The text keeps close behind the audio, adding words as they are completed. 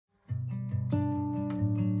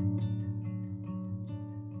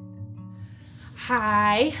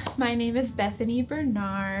Hi, my name is Bethany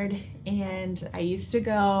Bernard, and I used to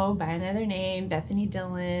go by another name, Bethany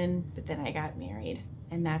Dillon, but then I got married,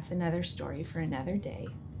 and that's another story for another day.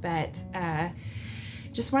 But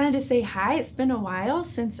just wanted to say hi. It's been a while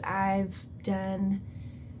since I've done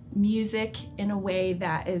music in a way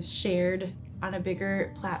that is shared on a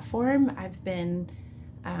bigger platform. I've been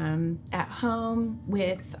at home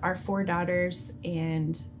with our 4 daughters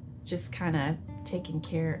and just kind of taking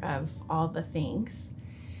care of all the things.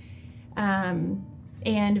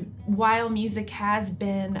 And while music has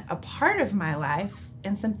been a part of my life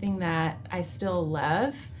and something that I still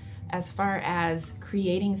love, as far as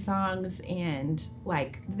creating songs and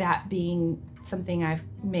like that being something I've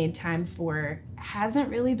made time for, hasn't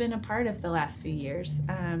really been a part of the last few years.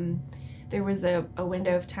 There was a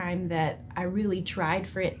window of time that I really tried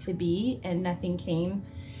for it to be and nothing came.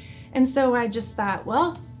 And so I just thought,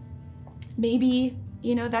 well, maybe,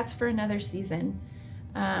 that's for another season.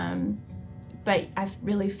 But I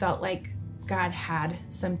really felt like God had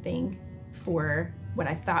something for what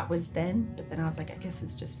I thought was then, but then I was like, I guess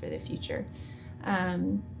it's just for the future.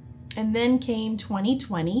 And then came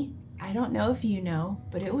 2020. I don't know if you know,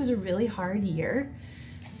 but it was a really hard year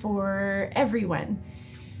for everyone.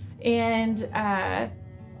 And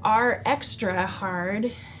our extra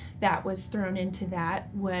hard that was thrown into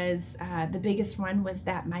that was, the biggest one was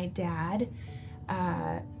that my dad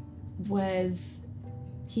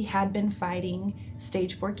he had been fighting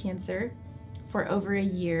stage 4 cancer for over a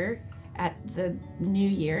year at the new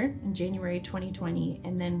year in January 2020.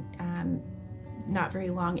 And then not very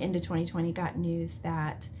long into 2020 got news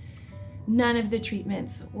that none of the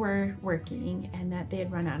treatments were working and that they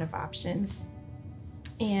had run out of options.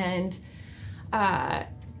 And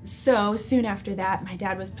so soon after that, my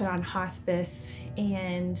dad was put on hospice,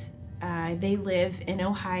 and they live in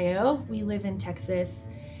Ohio. We live in Texas.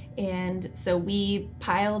 And so we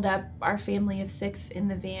piled up our family of 6 in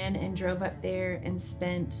the van and drove up there and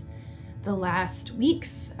spent the last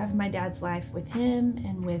weeks of my dad's life with him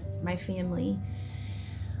and with my family,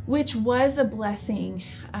 which was a blessing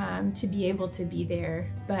to be able to be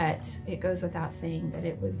there. But it goes without saying that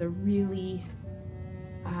it was a really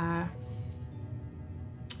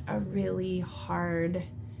hard,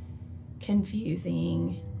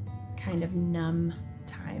 confusing, kind of numb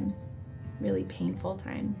time, really painful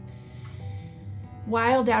time.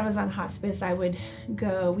 While Dad was on hospice,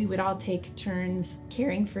 we would all take turns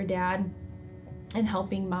caring for Dad and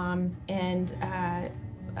helping Mom, and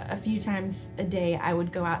a few times a day I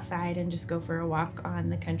would go outside and just go for a walk on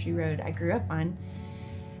the country road I grew up on.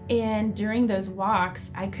 And during those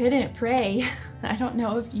walks, I couldn't pray. I don't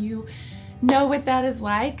know if you know what that is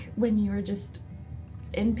like when you are just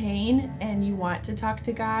in pain and you want to talk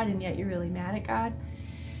to God and yet you're really mad at God.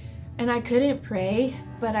 And I couldn't pray,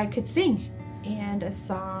 but I could sing. And a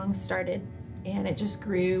song started, and it just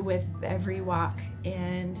grew with every walk.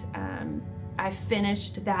 And I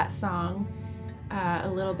finished that song a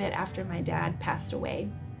little bit after my dad passed away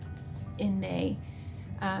in May.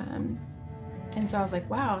 And so I was like,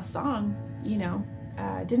 wow, a song,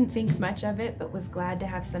 didn't think much of it, but was glad to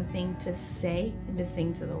have something to say and to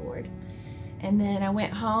sing to the Lord. And then I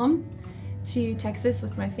went home to Texas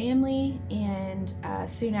with my family, and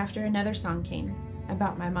soon after another song came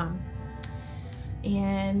about my mom.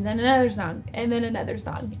 And then another song, and then another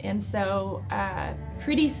song. And so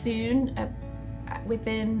pretty soon,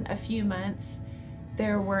 within a few months,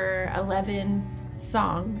 there were 11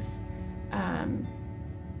 songs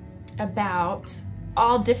about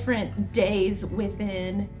all different days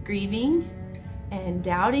within grieving and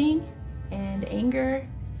doubting and anger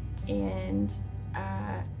and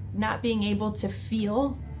not being able to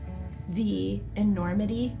feel the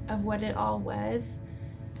enormity of what it all was.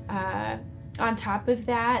 On top of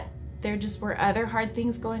that, there just were other hard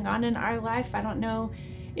things going on in our life. I don't know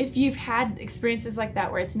if you've had experiences like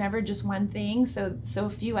that where it's never just one thing. So a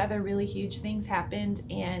few other really huge things happened.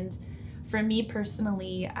 And for me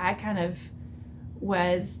personally, I kind of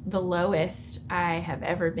was the lowest I have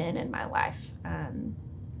ever been in my life,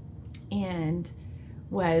 and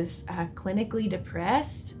was clinically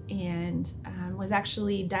depressed, and was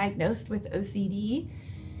actually diagnosed with OCD.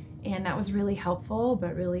 And that was really helpful,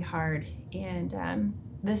 but really hard. And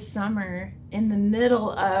this summer, in the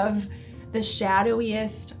middle of the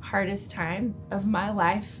shadowiest, hardest time of my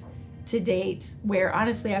life to date, where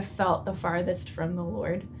honestly I felt the farthest from the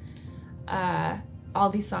Lord, all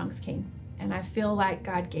these songs came. And I feel like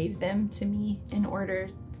God gave them to me in order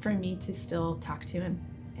for me to still talk to Him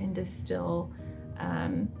and to still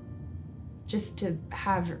just to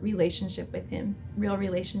have relationship with Him. Real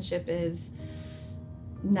relationship is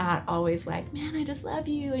not always like, man, I just love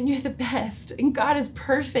you and you're the best. And God is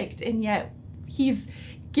perfect, and yet He's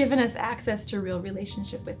given us access to real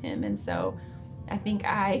relationship with Him. And so I think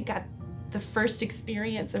I got the first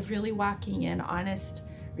experience of really walking in honest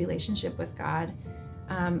relationship with God,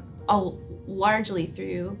 largely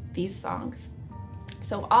through these songs.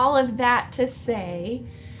 So all of that to say,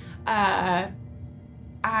 I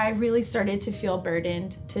really started to feel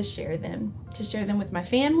burdened to share them with my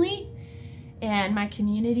family and my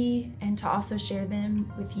community, and to also share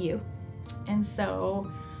them with you. And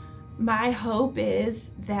so my hope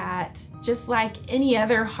is that just like any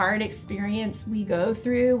other hard experience we go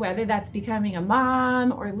through, whether that's becoming a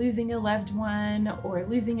mom or losing a loved one or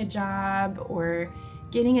losing a job or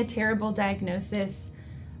getting a terrible diagnosis,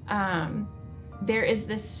 there is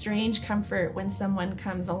this strange comfort when someone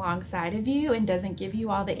comes alongside of you and doesn't give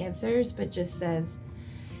you all the answers, but just says,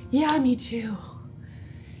 yeah, me too.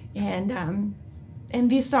 And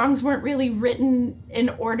these songs weren't really written in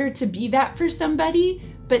order to be that for somebody,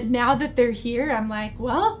 but now that they're here, I'm like,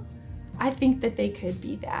 well, I think that they could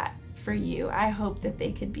be that for you. I hope that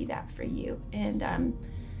they could be that for you. And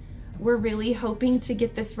we're really hoping to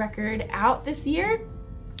get this record out this year.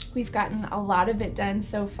 We've gotten a lot of it done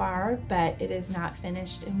so far, but it is not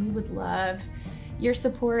finished, and we would love your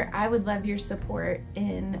support. I would love your support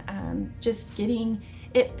in just getting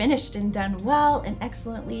it finished and done well and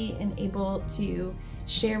excellently, and able to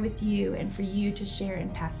share with you and for you to share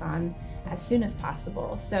and pass on as soon as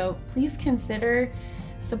possible. So please consider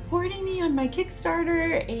supporting me on my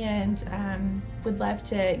Kickstarter, and would love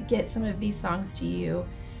to get some of these songs to you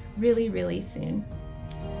really, really soon.